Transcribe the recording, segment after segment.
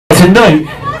tonight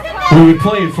we would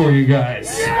play it for you guys.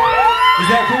 Is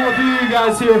that cool with you? You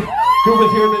guys here good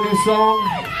with hearing the new song?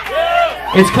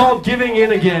 It's called Giving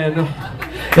In Again.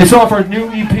 It's off our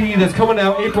new EP that's coming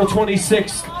out April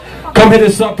 26th. Come hit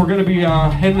us up. We're going to be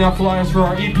handing out flyers for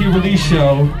our EP release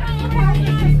show.